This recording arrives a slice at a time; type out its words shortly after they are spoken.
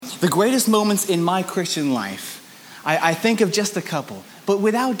The greatest moments in my Christian life, I think of just a couple, but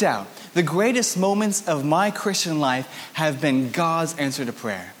without doubt, the greatest moments of my Christian life have been God's answer to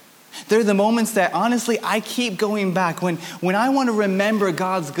prayer. They're the moments that, honestly, I keep going back. When I want to remember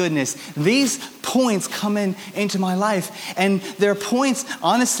God's goodness, these points come into my life. And they're points,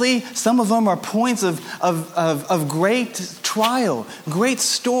 honestly, some of them are points of great trial, great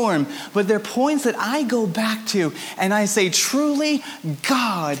storm. But they're points that I go back to and I say, truly,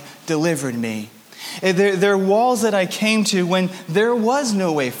 God delivered me. There are walls that I came to when there was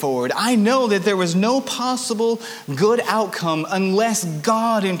no way forward. I know that there was no possible good outcome unless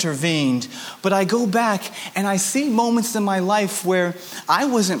God intervened. But I go back and I see moments in my life where I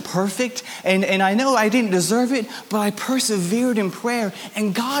wasn't perfect and I know I didn't deserve it, but I persevered in prayer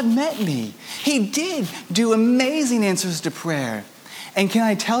and God met me. He did do amazing answers to prayer. And can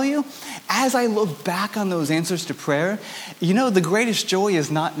I tell you, as I look back on those answers to prayer, the greatest joy is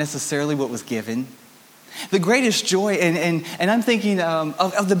not necessarily what was given. The greatest joy, and I'm thinking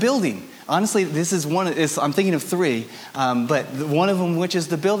of the building. Honestly, this is I'm thinking of three, but one of them, which is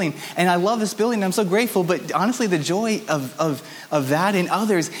the building. And I love this building, I'm so grateful, but honestly, the joy of that and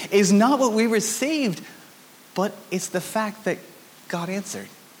others is not what we received, but it's the fact that God answered.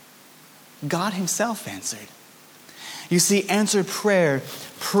 God himself answered. You see, answered prayer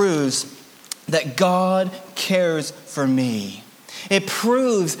proves that God cares for me. It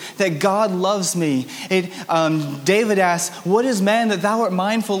proves that God loves me. David asks, what is man that thou art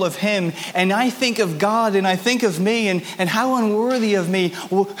mindful of him? And I think of God and I think of me and how unworthy of me.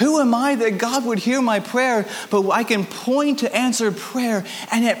 Well, who am I that God would hear my prayer? But I can point to answered prayer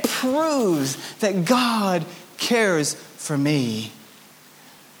and it proves that God cares for me.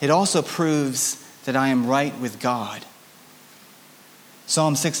 It also proves that I am right with God.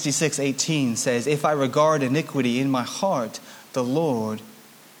 Psalm 66:18 says, if I regard iniquity in my heart, the Lord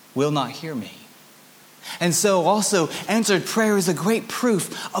will not hear me. And so also answered prayer is a great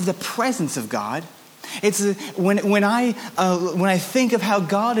proof of the presence of God. It's when I think of how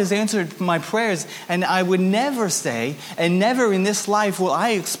God has answered my prayers, and I would never say, and never in this life will I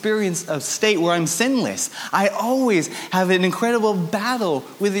experience a state where I'm sinless. I always have an incredible battle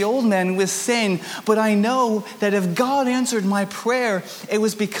with the old man, with sin. But I know that if God answered my prayer, it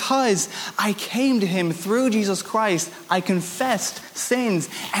was because I came to him through Jesus Christ. I confessed sins,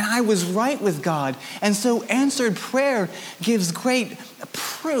 and I was right with God. And so answered prayer gives great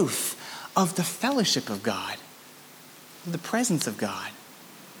proof of the fellowship of God, the presence of God.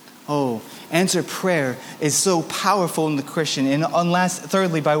 Oh, answered prayer is so powerful in the Christian. And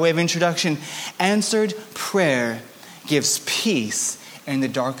thirdly, by way of introduction, answered prayer gives peace in the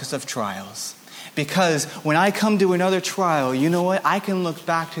darkest of trials. Because when I come to another trial, you know what? I can look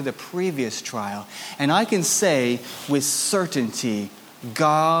back to the previous trial and I can say with certainty,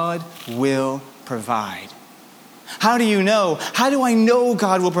 God will provide. How do you know? How do I know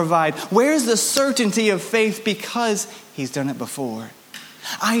God will provide? Where's the certainty of faith? Because he's done it before.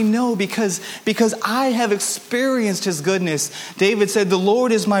 I know because I have experienced his goodness. David said, the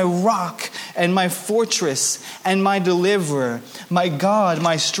Lord is my rock and my fortress and my deliverer, my God,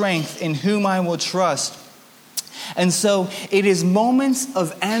 my strength, in whom I will trust. And so it is moments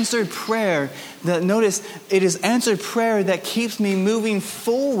of answered prayer that, notice, it is answered prayer that keeps me moving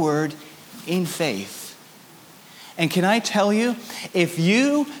forward in faith. And can I tell you, if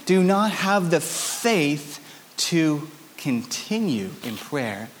you do not have the faith to continue in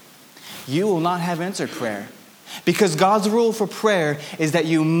prayer, you will not have answered prayer. Because God's rule for prayer is that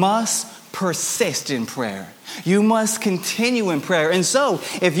you must persist in prayer. You must continue in prayer. And so,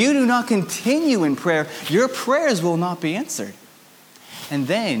 if you do not continue in prayer, your prayers will not be answered. And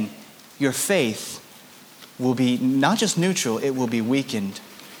then your faith will be not just neutral, it will be weakened.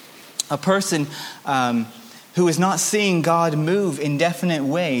 A person who is not seeing God move in definite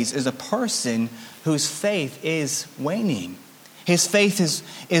ways is a person whose faith is waning. His faith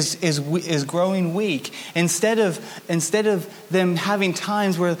is growing weak. Instead of them having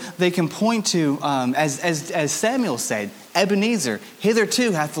times where they can point to, as Samuel said, Ebenezer,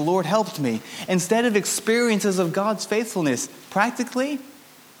 hitherto hath the Lord helped me. Instead of experiences of God's faithfulness, practically,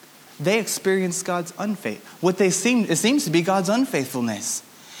 they experience God's unfaithfulness. It seems to be God's unfaithfulness.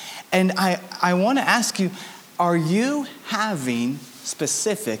 And I want to ask you, are you having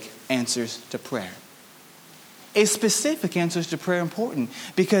specific answers to prayer? Is specific answers to prayer important?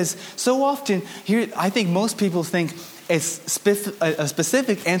 Because so often, here, I think most people think a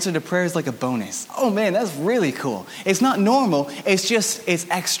specific answer to prayer is like a bonus. Oh man, that's really cool. It's not normal, it's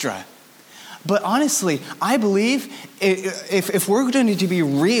extra. But honestly, I believe if we're going to be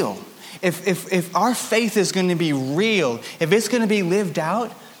real, if our faith is going to be real, if it's going to be lived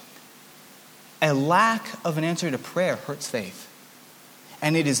out, a lack of an answer to prayer hurts faith.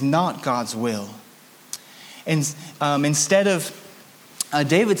 And it is not God's will. And instead of,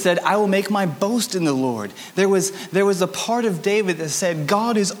 David said, I will make my boast in the Lord. There was a part of David that said,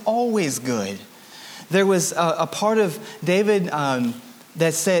 God is always good. There was a part of David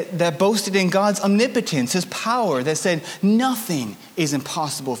that boasted in God's omnipotence, his power, that said, nothing is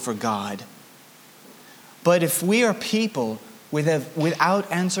impossible for God. But if we are people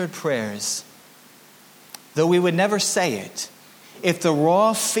without answered prayers, though we would never say it, if the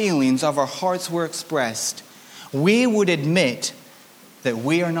raw feelings of our hearts were expressed, we would admit that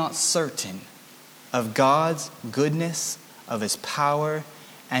we are not certain of God's goodness, of his power,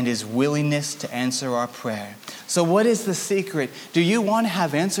 and his willingness to answer our prayer. So what is the secret? Do you want to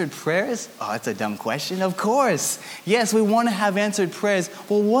have answered prayers? Oh, that's a dumb question. Of course. Yes, we want to have answered prayers.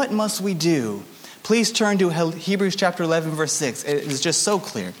 Well, what must we do? Please turn to Hebrews chapter 11, verse 6. It is just so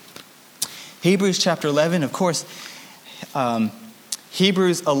clear. Hebrews chapter 11, of course,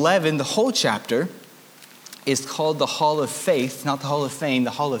 Hebrews 11, the whole chapter, is called the Hall of Faith, not the Hall of Fame,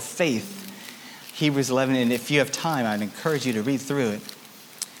 the Hall of Faith. Hebrews 11, and if you have time, I'd encourage you to read through it.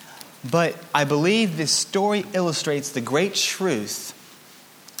 But I believe this story illustrates the great truth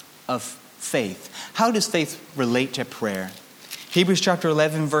of faith. How does faith relate to prayer? Hebrews chapter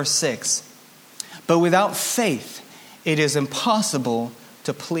 11, verse 6. But without faith, it is impossible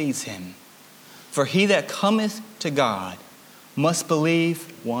to please him. For he that cometh to God must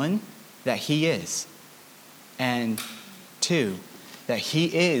believe, 1, that he is, and 2, that he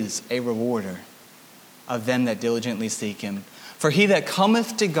is a rewarder of them that diligently seek him. For he that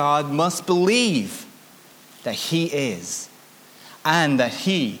cometh to God must believe that he is, and that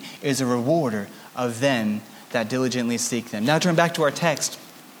he is a rewarder of them that diligently seek them. Now turn back to our text.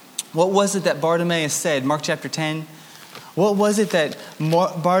 What was it that Bartimaeus said? Mark chapter 10. What was it that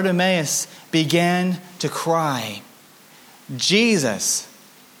Bartimaeus began to cry? Jesus,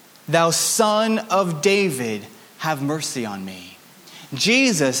 thou Son of David, have mercy on me.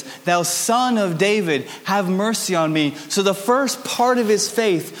 Jesus, thou Son of David, have mercy on me. So the first part of his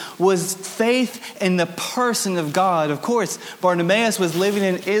faith was faith in the person of God. Of course, Bartimaeus was living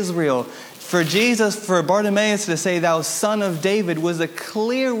in Israel. For Bartimaeus to say, thou Son of David, was a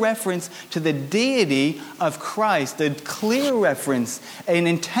clear reference to the deity of Christ, a clear reference, an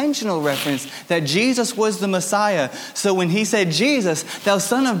intentional reference that Jesus was the Messiah. So when he said, Jesus, thou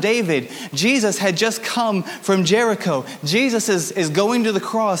Son of David, Jesus had just come from Jericho. Jesus is going to the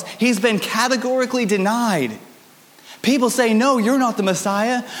cross. He's been categorically denied. People say, no, you're not the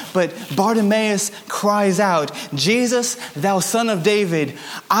Messiah. But Bartimaeus cries out, Jesus, thou Son of David,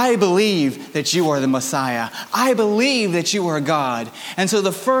 I believe that you are the Messiah. I believe that you are God. And so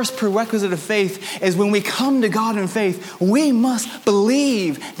the first prerequisite of faith is when we come to God in faith, we must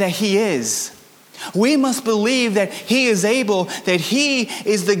believe that he is. We must believe that he is able, that he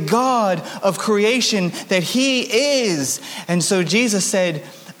is the God of creation, that he is. And so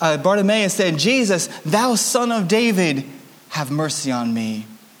Bartimaeus said, Jesus, thou Son of David, have mercy on me.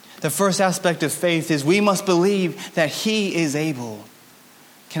 The first aspect of faith is we must believe that he is able.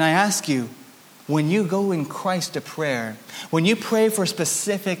 Can I ask you, when you go in Christ to prayer, when you pray for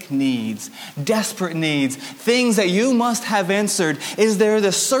specific needs, desperate needs, things that you must have answered, is there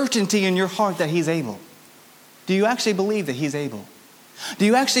the certainty in your heart that he's able? Do you actually believe that he's able? Do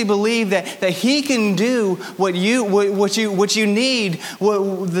you actually believe that he can do what you need,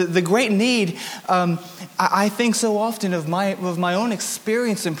 the great need? I think so often of my own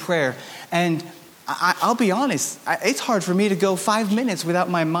experience in prayer, and I'll be honest, it's hard for me to go 5 minutes without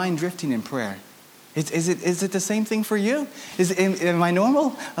my mind drifting in prayer. Is it the same thing for you? Am I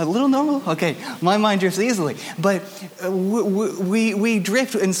normal? A little normal? Okay, my mind drifts easily. But we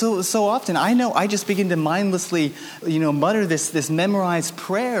drift, and so often I know I just begin to mindlessly, mutter this memorized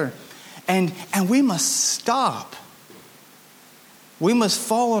prayer, and we must stop. We must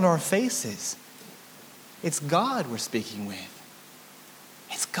fall on our faces. It's God we're speaking with.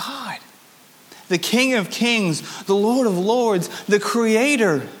 It's God, the King of Kings, the Lord of Lords, the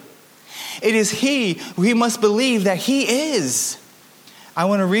Creator. It is he. We must believe that he is. I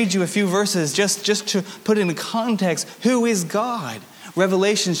want to read you a few verses just to put into context. Who is God?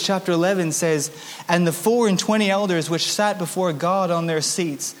 Revelation chapter 11 says, and the 24 elders which sat before God on their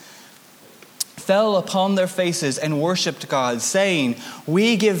seats fell upon their faces and worshipped God, saying,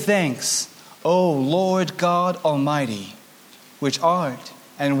 we give thanks, O Lord God Almighty, which art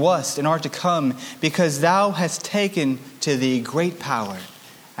and wast and art to come, because thou hast taken to thee great power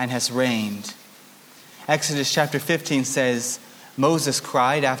and has reigned. Exodus chapter 15 says, Moses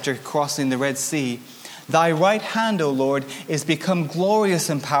cried after crossing the Red Sea, Thy right hand, O Lord, is become glorious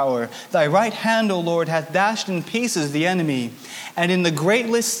in power. Thy right hand, O Lord, hath dashed in pieces the enemy. And in the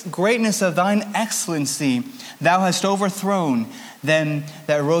greatness of thine excellency, thou hast overthrown them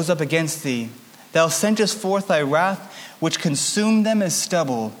that rose up against thee. Thou sentest forth thy wrath, which consumed them as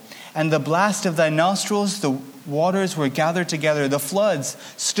stubble. And the blast of thy nostrils, the waters were gathered together. The floods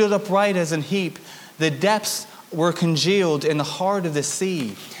stood upright as an heap. The depths were congealed in the heart of the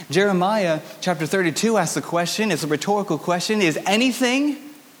sea. Jeremiah chapter 32 asks the question, it's a rhetorical question, is anything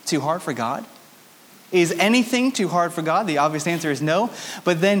too hard for God? Is anything too hard for God? The obvious answer is no.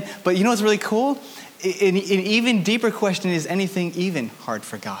 But you know what's really cool? An even deeper question, is anything even hard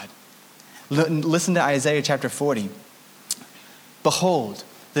for God? Listen to Isaiah chapter 40. Behold,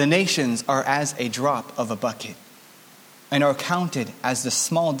 the nations are as a drop of a bucket, and are counted as the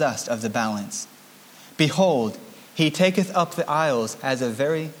small dust of the balance. Behold, he taketh up the isles as a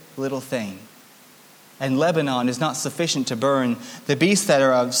very little thing. And Lebanon is not sufficient to burn, the beasts that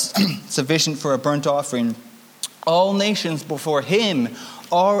are of sufficient for a burnt offering. All nations before him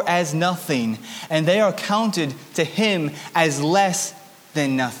are as nothing, and they are counted to him as less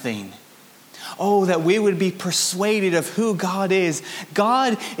than nothing. Oh, that we would be persuaded of who God is.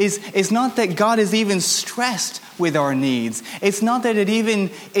 God is not that God is even stressed with our needs. It's not that it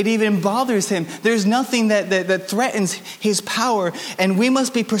even bothers him. There's nothing that threatens his power. And we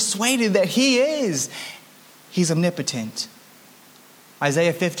must be persuaded that he is. He's omnipotent.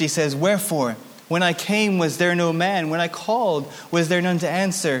 Isaiah 50 says, wherefore, when I came, was there no man? When I called, was there none to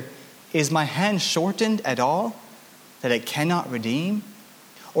answer? Is my hand shortened at all, that it cannot redeem?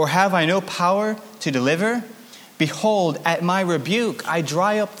 Or have I no power to deliver? Behold, at my rebuke, I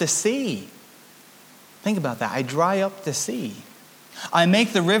dry up the sea. Think about that. I dry up the sea. I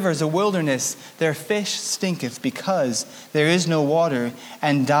make the rivers a wilderness. Their fish stinketh, because there is no water,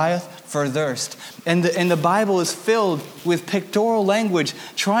 and dieth for thirst. And the Bible is filled with pictorial language,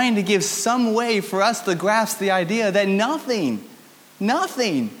 trying to give some way for us to grasp the idea that nothing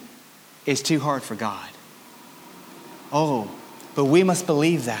is too hard for God. Oh, but we must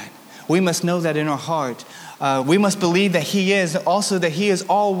believe that. We must know that in our heart. We must believe that he is, also that he is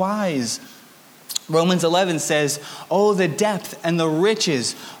all wise. Romans 11 says, oh, the depth and the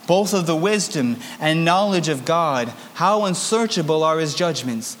riches, both of the wisdom and knowledge of God. How unsearchable are his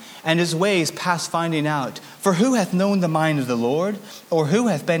judgments, and his ways past finding out. For who hath known the mind of the Lord? Or who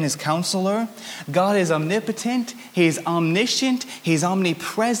hath been his counselor? God is omnipotent. He is omniscient. He's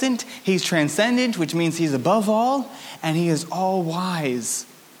omnipresent. He's transcendent, which means he's above all. And he is all wise.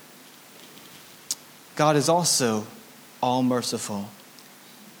 God is also all merciful.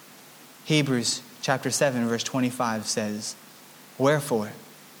 Hebrews chapter 7 verse 25 says, wherefore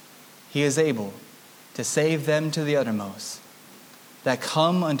he is able to save them to the uttermost that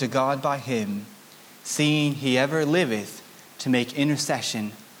come unto God by him, seeing he ever liveth to make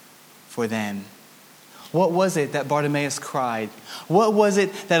intercession for them. What was it that Bartimaeus cried? What was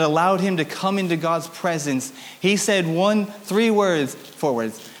it that allowed him to come into God's presence? He said four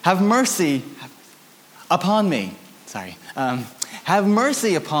words. Have mercy upon me. Have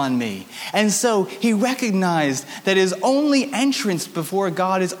mercy upon me. And so he recognized that his only entrance before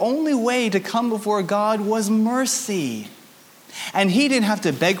God, his only way to come before God was mercy. And he didn't have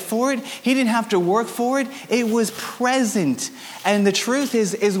to beg for it. He didn't have to work for it. It was present. And the truth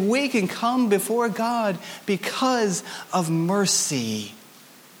is we can come before God because of mercy.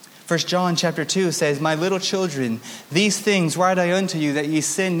 1 John chapter 2 says, my little children, these things write I unto you, that ye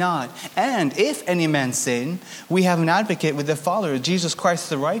sin not. And if any man sin, we have an advocate with the Father, Jesus Christ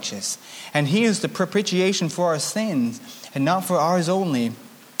the righteous. And he is the propitiation for our sins, and not for ours only,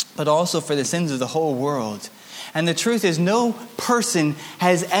 but also for the sins of the whole world. And the truth is, no person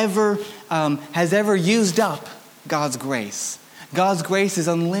has ever used up God's grace. God's grace is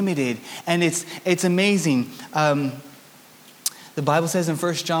unlimited, and it's amazing. The Bible says in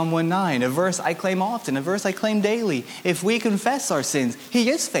 1 John 1:9, a verse I claim often, a verse I claim daily. If we confess our sins, he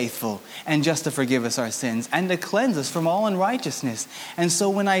is faithful and just to forgive us our sins and to cleanse us from all unrighteousness. And so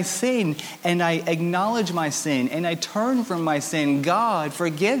when I sin and I acknowledge my sin and I turn from my sin, God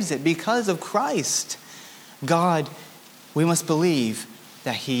forgives it because of Christ. God, we must believe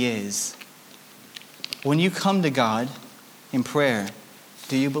that he is. When you come to God in prayer,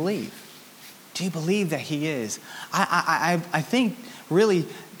 do you believe? Do you believe that he is? I think really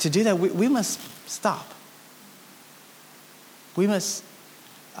to do that, we must stop. We must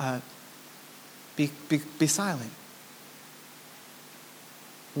be silent.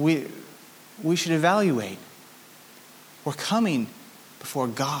 We should evaluate. We're coming before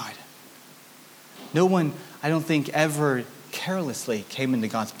God. No one, I don't think, ever carelessly came into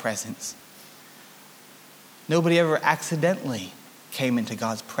God's presence. Nobody ever accidentally came into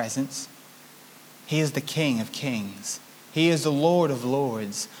God's presence. He is the King of kings. He is the Lord of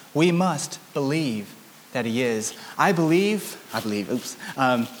lords. We must believe that he is.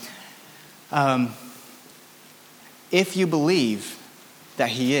 If you believe that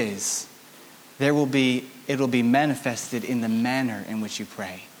he is, it'll be manifested in the manner in which you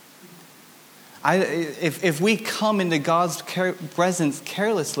pray. If we come into God's presence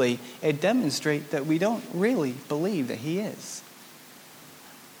carelessly, it demonstrates that we don't really believe that he is.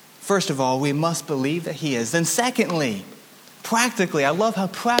 First of all, we must believe that he is. Then secondly, practically, I love how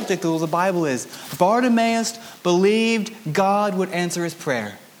practical the Bible is. Bartimaeus believed God would answer his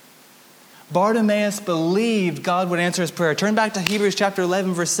prayer. Bartimaeus believed God would answer his prayer. Turn back to Hebrews chapter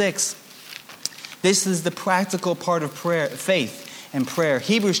 11, verse 6. This is the practical part of prayer, faith and prayer.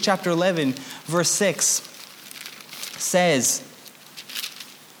 Hebrews chapter 11, verse 6 says,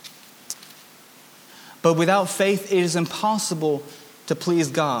 "But without faith it is impossible to please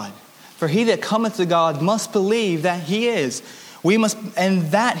God. For he that cometh to God must believe that he is.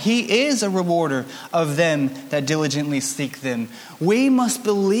 And that he is a rewarder of them that diligently seek them." We must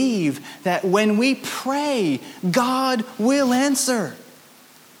believe that when we pray, God will answer.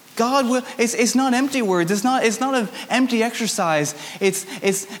 God will. It's not empty words. It's not an empty exercise.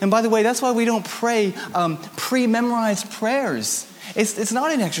 And by the way, that's why we don't pray pre-memorized prayers. It's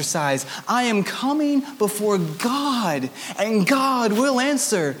not an exercise. I am coming before God, and God will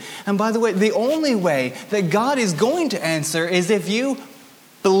answer. And by the way, the only way that God is going to answer is if you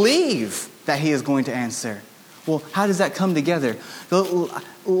believe that he is going to answer. Well, how does that come together?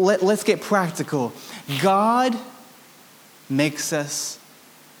 Let's get practical. God makes us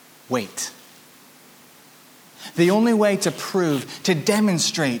wait. The only way to prove, to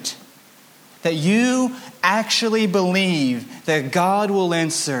demonstrate that you actually believe that God will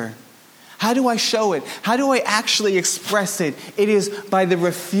answer. How do I show it? How do I actually express it? It is by the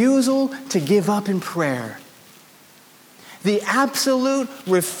refusal to give up in prayer. The absolute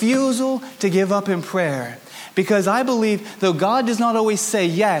refusal to give up in prayer. Because I believe, though God does not always say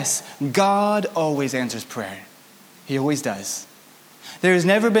yes, God always answers prayer. He always does. There has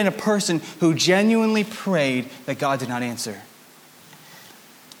never been a person who genuinely prayed that God did not answer.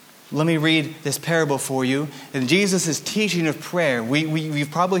 Let me read this parable for you. And Jesus is teaching of prayer.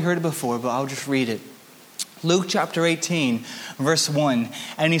 We've probably heard it before, but I'll just read it. Luke chapter 18, verse 1.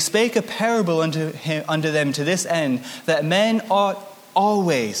 "And he spake a parable unto them to this end, that men ought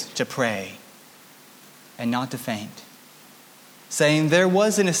always to pray, and not to faint. Saying, there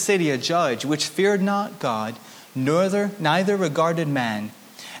was in a city a judge, which feared not God, neither regarded man.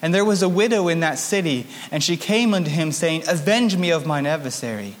 And there was a widow in that city, and she came unto him, saying, Avenge me of mine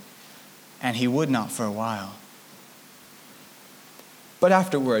adversary. And he would not for a while. But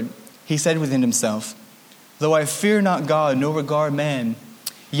afterward he said within himself, Though I fear not God, nor regard man,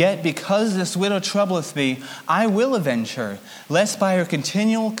 yet because this widow troubleth me, I will avenge her, lest by her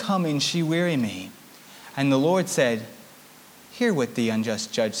continual coming she weary me. And the Lord said, Hear what the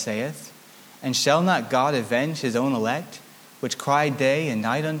unjust judge saith. And shall not God avenge his own elect, which cry day and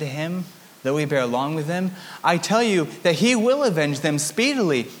night unto him, though he bear long with them? I tell you that he will avenge them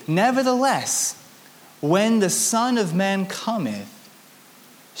speedily. Nevertheless, when the Son of Man cometh,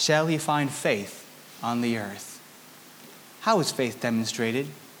 shall he find faith on the earth? How is faith demonstrated?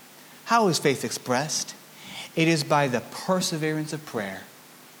 How is faith expressed? It is by the perseverance of prayer.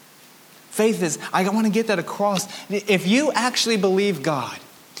 Faith is, I want to get that across. If you actually believe God,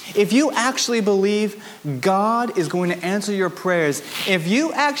 if you actually believe God is going to answer your prayers, if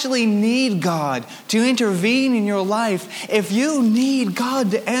you actually need God to intervene in your life, if you need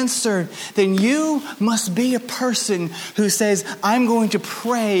God to answer, then you must be a person who says, I'm going to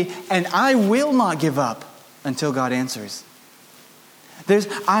pray and I will not give up until God answers.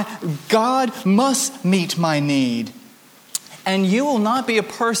 God must meet my need. And you will not be a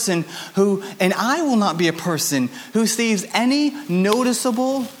person and I will not be a person who sees any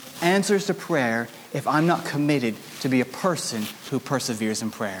noticeable answers to prayer if I'm not committed to be a person who perseveres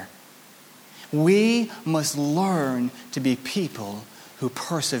in prayer. We must learn to be people who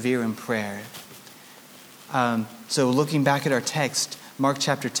persevere in prayer. So looking back at our text, Mark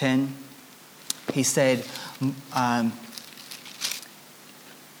chapter 10, he said,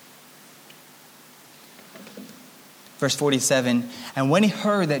 verse 47, and when he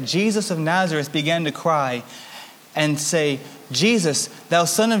heard that Jesus of Nazareth began to cry and say, Jesus, thou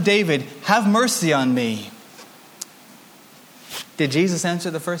son of David, have mercy on me. Did Jesus answer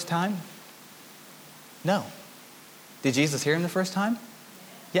the first time? No. Did Jesus hear him the first time?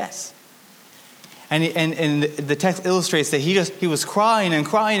 Yes. And the text illustrates that he was crying and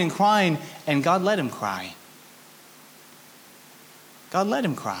crying and crying, and God let him cry. God let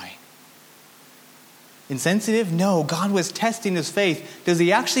him cry. Insensitive? No, God was testing his faith. Does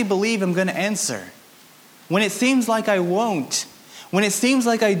he actually believe I'm going to answer? When it seems like I won't, when it seems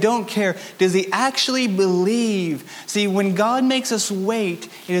like I don't care, does he actually believe? See, when God makes us wait,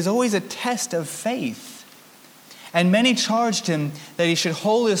 it is always a test of faith. And many charged him that he should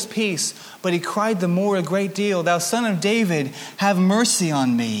hold his peace, but he cried the more a great deal, Thou Son of David, have mercy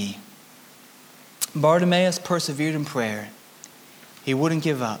on me. Bartimaeus persevered in prayer. He wouldn't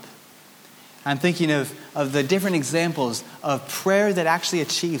give up. I'm thinking of the different examples of prayer that actually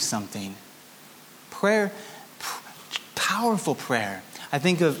achieves something. Prayer, powerful prayer. I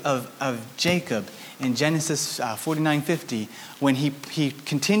think of Jacob in Genesis 49:50, when he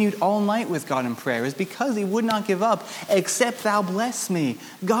continued all night with God in prayer. It's because he would not give up, except thou bless me.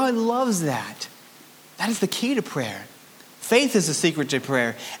 God loves that. That is the key to prayer. Faith is the secret to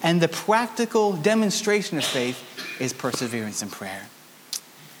prayer, and the practical demonstration of faith is perseverance in prayer.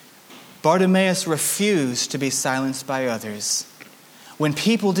 Bartimaeus refused to be silenced by others. When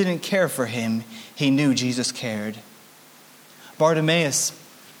people didn't care for him, he knew Jesus cared. Bartimaeus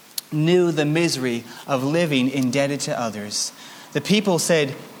knew the misery of living indebted to others. The people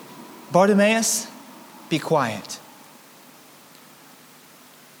said, Bartimaeus, be quiet.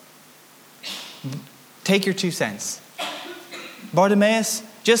 Take your 2 cents. Bartimaeus,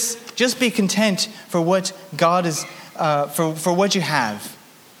 just be content for what God is, for what you have.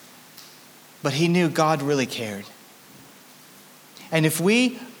 But he knew God really cared. And if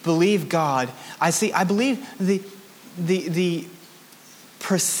we believe God, I believe the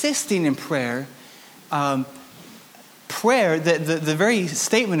persisting in prayer, the very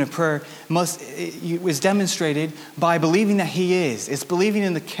statement of prayer is demonstrated by believing that he is. It's believing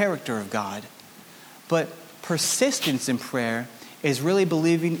in the character of God. But persistence in prayer is really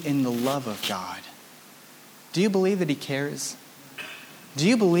believing in the love of God. Do you believe that he cares? Do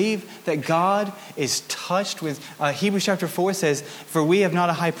you believe that God is touched with, Hebrews chapter 4 says, For we have not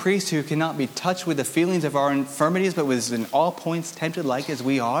a high priest who cannot be touched with the feelings of our infirmities, but was in all points tempted like as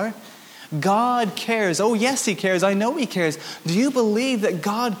we are? God cares. Oh yes, he cares. I know he cares. Do you believe that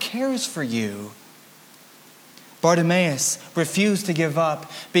God cares for you? Bartimaeus refused to give up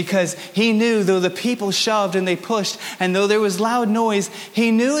because he knew, though the people shoved and they pushed, and though there was loud noise,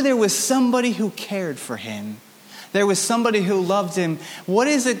 he knew there was somebody who cared for him. There was somebody who loved him. What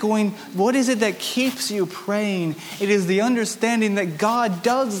is it that keeps you praying? It is the understanding that God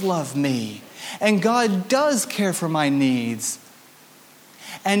does love me and God does care for my needs.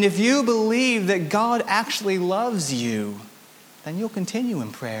 And if you believe that God actually loves you, then you'll continue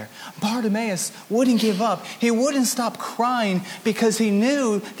in prayer. Bartimaeus wouldn't give up. He wouldn't stop crying because he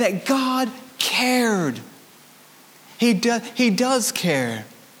knew that God cared. He does care.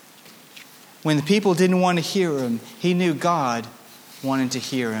 When the people didn't want to hear him, he knew God wanted to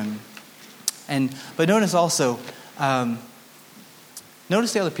hear him. But notice also,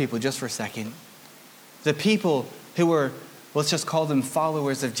 notice the other people just for a second. The people who were, let's just call them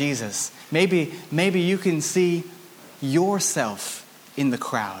followers of Jesus. Maybe you can see yourself in the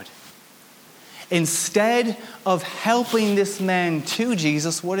crowd. Instead of helping this man to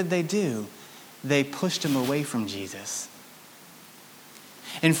Jesus, what did they do? They pushed him away from Jesus.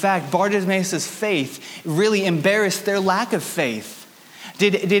 In fact, Bartimaeus' faith really embarrassed their lack of faith.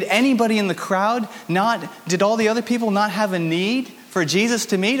 Did anybody in the crowd did all the other people not have a need for Jesus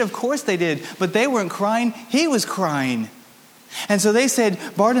to meet? Of course they did, but they weren't crying, he was crying. And so they said,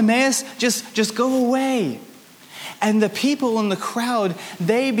 Bartimaeus, just go away. And the people in the crowd,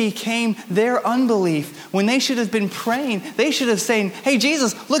 they became their unbelief. When they should have been praying, they should have said, hey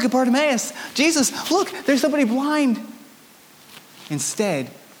Jesus, look at Bartimaeus. Jesus, look, there's somebody blind. Instead,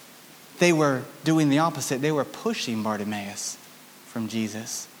 they were doing the opposite. They were pushing Bartimaeus from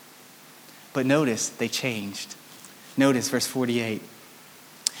Jesus. But notice, they changed. Notice verse 48.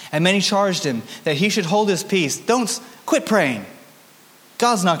 And many charged him that he should hold his peace. Don't quit praying.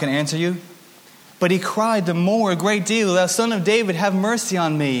 God's not going to answer you. But he cried the more a great deal, Thou Son of David, have mercy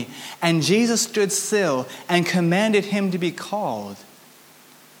on me. And Jesus stood still and commanded him to be called.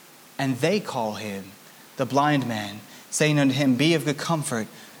 And they call him the blind man, saying unto him, Be of good comfort,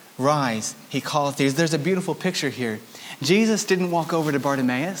 rise, he calleth thee. There's a beautiful picture here. Jesus didn't walk over to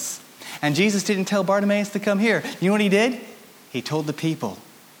Bartimaeus, and Jesus didn't tell Bartimaeus to come here. You know what he did? He told the people.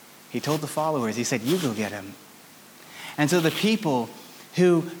 He told the followers. He said, you go get him. And so the people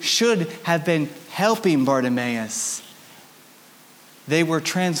who should have been helping Bartimaeus, they were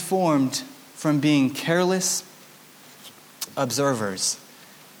transformed from being careless observers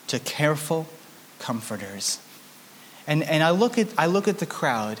to careful comforters. And I look at the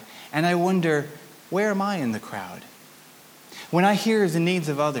crowd and I wonder, where am I in the crowd? when I hear the needs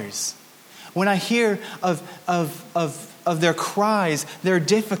of others, when I hear of their cries, their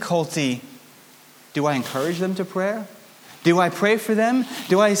difficulty, do I encourage them to prayer? Do I pray for them?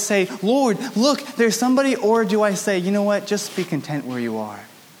 Do I say, Lord, look, there's somebody? Or do I say, you know what, just be content where you are?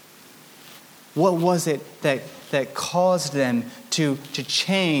 What was it that caused them to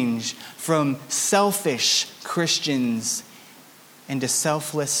change from selfish Christians into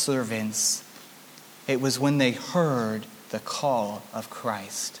selfless servants? It was when they heard the call of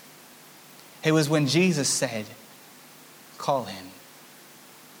Christ. It was when Jesus said, call him.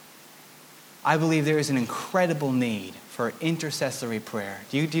 I believe there is an incredible need for intercessory prayer.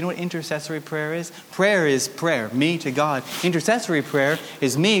 Do you know what intercessory prayer is? Prayer is prayer, me to God. Intercessory prayer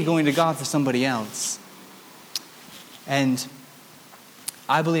is me going to God for somebody else. And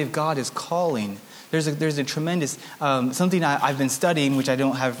I believe God is calling. There's a tremendous, something I've been studying, which I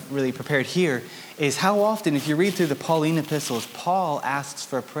don't have really prepared here, is how often, if you read through the Pauline epistles, Paul asks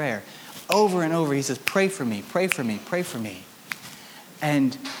for prayer. Over and over, he says, pray for me, pray for me, pray for me.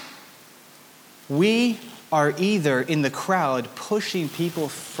 And we are either in the crowd pushing people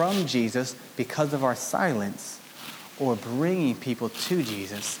from Jesus because of our silence, or bringing people to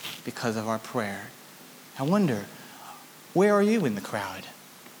Jesus because of our prayer. I wonder, where are you in the crowd?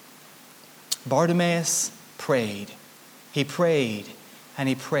 Bartimaeus prayed. He prayed and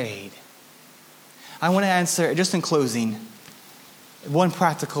he prayed. I want to answer, just in closing, one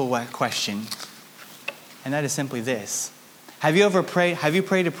practical question, and that is simply this. Have you ever prayed? Have you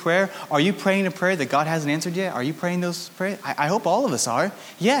prayed a prayer? Are you praying a prayer that God hasn't answered yet? Are you praying those prayers? I hope all of us are.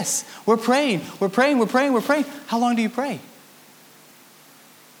 Yes, we're praying. We're praying. We're praying. We're praying. How long do you pray?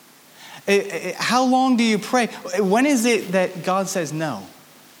 How long do you pray? When is it that God says no?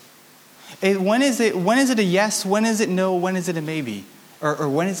 When is it a yes? When is it no? When is it a maybe? Or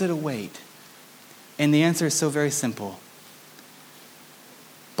when is it a wait? And the answer is so very simple.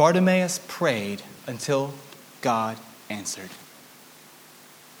 Bartimaeus prayed until God answered.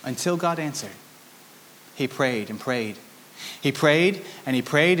 Until God answered. He prayed and prayed. He prayed and he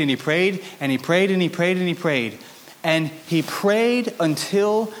prayed and he prayed and he prayed and he prayed and he prayed. And he prayed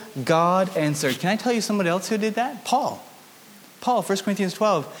until God answered. Can I tell you somebody else who did that? Paul, 1 Corinthians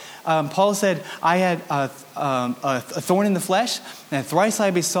 12. Paul said, I had a thorn in the flesh, and thrice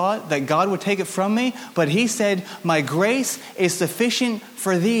I besought that God would take it from me. But he said, my grace is sufficient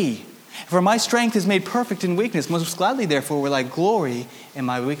for thee. For my strength is made perfect in weakness. Most gladly, therefore, will I glory in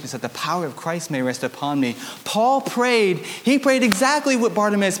my weakness, that the power of Christ may rest upon me. Paul prayed. He prayed exactly what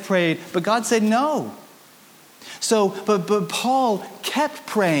Bartimaeus prayed, but God said no. So, but Paul kept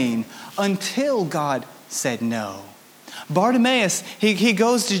praying until God said no. Bartimaeus, he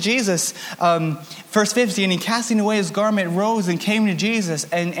goes to Jesus, verse 50, and he, casting away his garment, rose and came to Jesus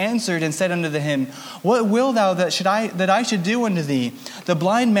and answered and said unto him, what wilt thou that I should do unto thee? The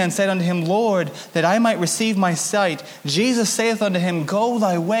blind man said unto him, Lord, that I might receive my sight. Jesus saith unto him, go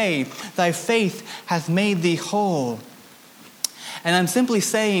thy way, thy faith hath made thee whole. And I'm simply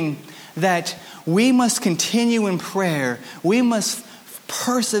saying that we must continue in prayer. We must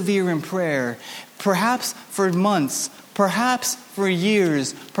persevere in prayer, perhaps for months, perhaps for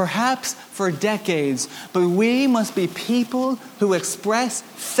years, perhaps for decades, but we must be people who express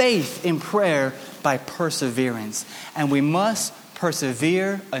faith in prayer by perseverance. And we must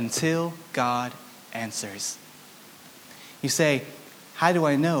persevere until God answers. You say, how do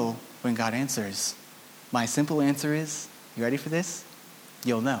I know when God answers? My simple answer is, you ready for this?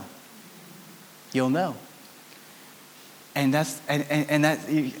 You'll know. You'll know. And that's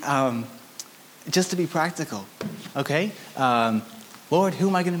just to be practical, okay? Lord, who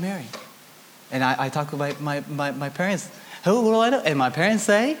am I going to marry? And I talk about my parents. Who will I know? And my parents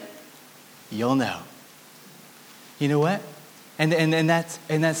say, you'll know. You know what? And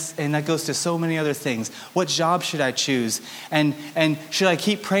that goes to so many other things. What job should I choose? And should I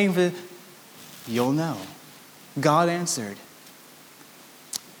keep praying for? You'll know. God answered.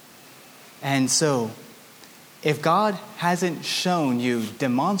 And so, if God hasn't shown you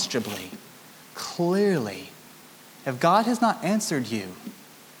demonstrably, clearly, if God has not answered you,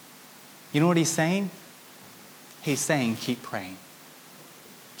 you know what he's saying? He's saying, keep praying.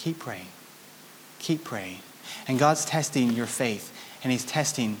 Keep praying. Keep praying. And God's testing your faith, and he's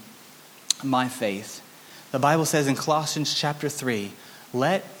testing my faith. The Bible says in Colossians chapter 3,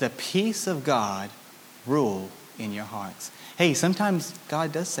 let the peace of God rule in your hearts. Hey, sometimes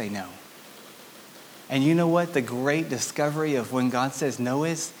God does say no. And you know what the great discovery of when God says no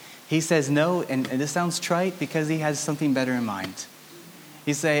is? He says no, and this sounds trite, because he has something better in mind.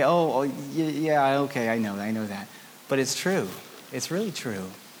 You say, yeah, okay, I know that. But it's true. It's really true.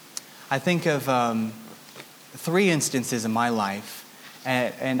 I think of three instances in my life,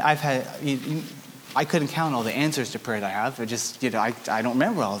 and I've had, I couldn't count all the answers to prayer that I have. I don't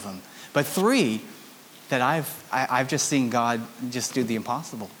remember all of them. But three that I've just seen God just do the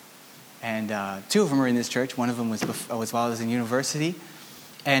impossible. And two of them are in this church. One of them was while I was in university.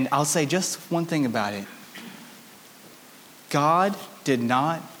 And I'll say just one thing about it. God did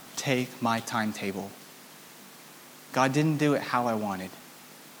not take my timetable. God didn't do it how I wanted.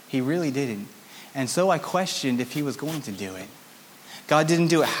 He really didn't. And so I questioned if he was going to do it. God didn't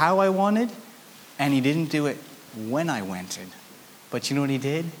do it how I wanted, and he didn't do it when I wanted. But you know what he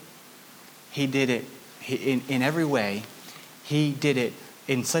did? He did it in every way. He did it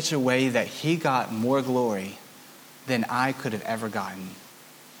in such a way that he got more glory than I could have ever gotten.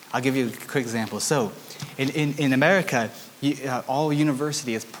 I'll give you a quick example. So in America, all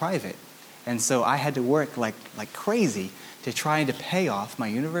university is private. And so I had to work like crazy to try to pay off my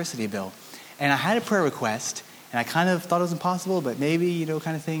university bill. And I had a prayer request, and I kind of thought it was impossible, but maybe,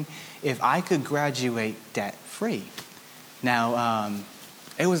 kind of thing, if I could graduate debt-free. Now,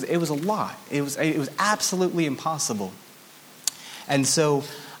 it was a lot. It was absolutely impossible. And so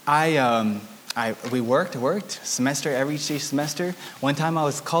we worked every semester. One time I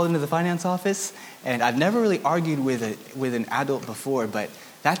was called into the finance office, and I've never really argued with an adult before, but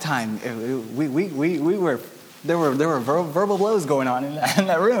that time there were verbal blows going on in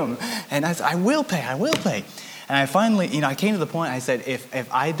that room, and I said, I will pay. And I finally, I came to the point. I said,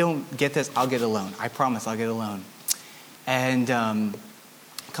 if I don't get this, I'll get a loan. I promise, I'll get a loan. And a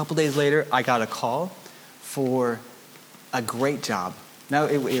couple days later, I got a call for a great job. No,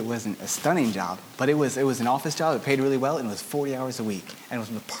 it wasn't a stunning job, but it was an office job. It paid really well, and it was 40 hours a week, and it was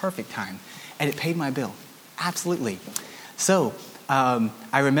the perfect time, and it paid my bill, absolutely. So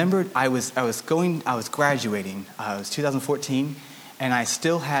I remembered I was graduating. It was 2014, and I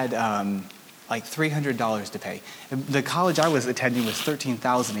still had like $300 to pay. The college I was attending was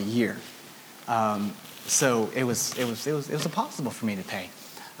 $13,000 a year, so it was impossible for me to pay.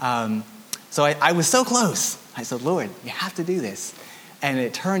 So I was so close. I said, Lord, you have to do this. And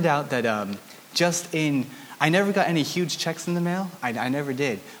it turned out that I never got any huge checks in the mail. I never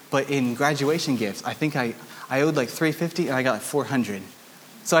did. But in graduation gifts, I think I owed like $350 and I got like $400.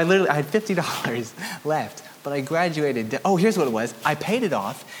 So I had $50 left. But I graduated. Oh, here's what it was. I paid it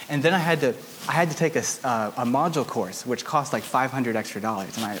off, and then I had to take a module course, which cost like $500 extra. And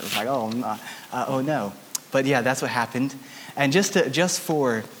I was like, oh no. But yeah, that's what happened. And just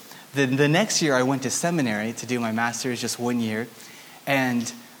for the next year, I went to seminary to do my master's, just 1 year.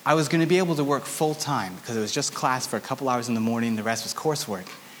 And I was going to be able to work full-time because it was just class for a couple hours in the morning. The rest was coursework.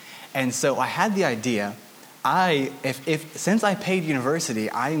 And so I had the idea, since I paid university,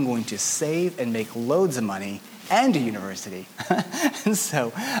 I am going to save and make loads of money and do university. And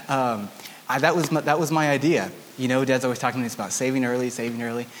so that was my idea. Dad's always talking to us about saving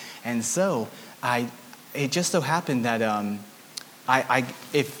early. And so it just so happened that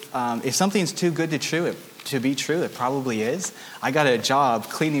if something's too good to be true, it probably is. I got a job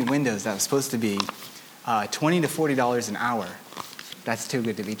cleaning windows that was supposed to be $20 to $40 an hour. That's too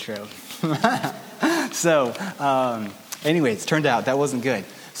good to be true. So, anyways, turned out that wasn't good.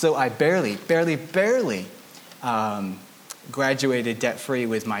 So I barely graduated debt-free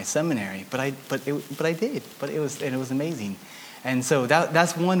with my seminary, but I did. But it was amazing. And so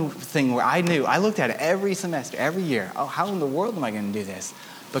that's one thing where I knew. I looked at it every semester, every year. Oh, how in the world am I going to do this?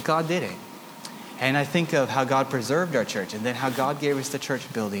 But God did it. And I think of how God preserved our church, and then how God gave us the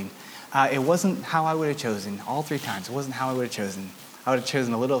church building. It wasn't how I would have chosen all three times. It wasn't how I would have chosen. I would have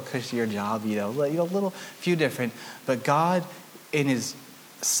chosen a little cushier job, a little few different. But God, in his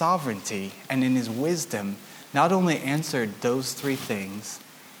sovereignty and in his wisdom, not only answered those three things,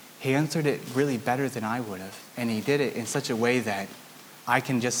 he answered it really better than I would have. And he did it in such a way that I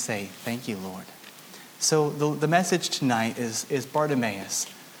can just say, thank you, Lord. So the message tonight is Bartimaeus.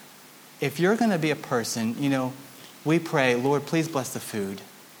 If you're going to be a person, we pray, Lord, please bless the food.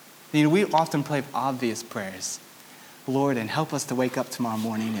 We often pray obvious prayers. Lord, and help us to wake up tomorrow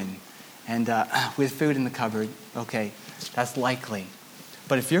morning and with food in the cupboard. Okay, that's likely.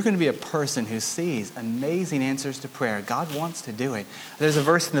 But if you're going to be a person who sees amazing answers to prayer, God wants to do it. There's a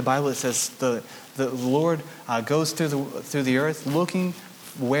verse in the Bible that says the Lord goes through the earth looking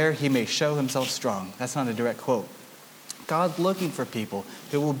where he may show himself strong. That's not a direct quote. God's looking for people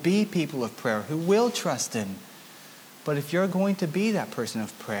who will be people of prayer, who will trust him. But if you're going to be that person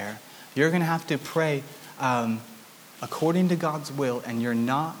of prayer, you're going to have to pray according to God's will, and you're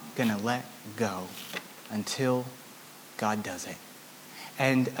not going to let go until God does it.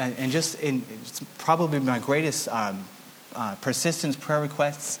 And it's probably my greatest persistence prayer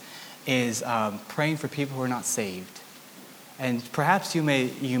requests is praying for people who are not saved. And perhaps you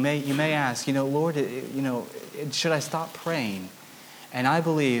may ask, Lord, should I stop praying? And I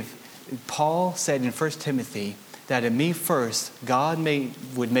believe Paul said in 1 Timothy that in me first, God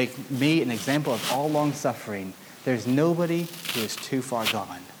would make me an example of all long suffering. There's nobody who is too far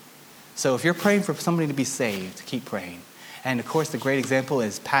gone. So if you're praying for somebody to be saved, keep praying. And of course, the great example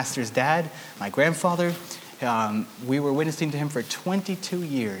is Pastor's dad, my grandfather. We were witnessing to him for 22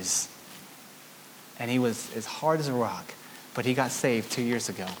 years. And he was as hard as a rock. But he got saved 2 years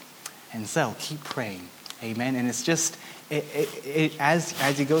ago. And so, keep praying. Amen. And it's just,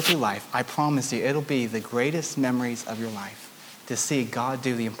 as you go through life, I promise you, it'll be the greatest memories of your life to see God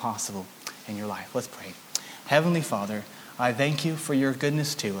do the impossible in your life. Let's pray. Heavenly Father, I thank you for your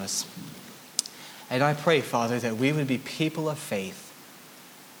goodness to us. And I pray, Father, that we would be people of faith.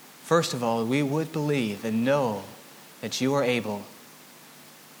 First of all, we would believe and know that you are able.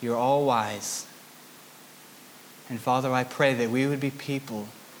 You're all wise. And Father, I pray that we would be people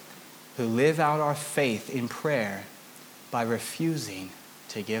who live out our faith in prayer by refusing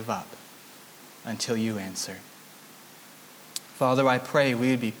to give up until you answer. Father, I pray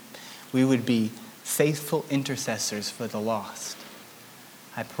we would be faithful intercessors for the lost.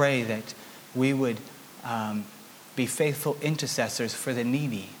 I pray that we would be faithful intercessors for the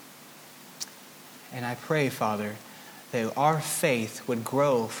needy. And I pray, Father, that our faith would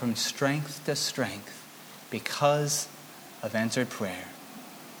grow from strength to strength because of answered prayer.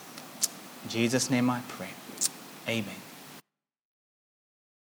 In Jesus' name I pray. Amen.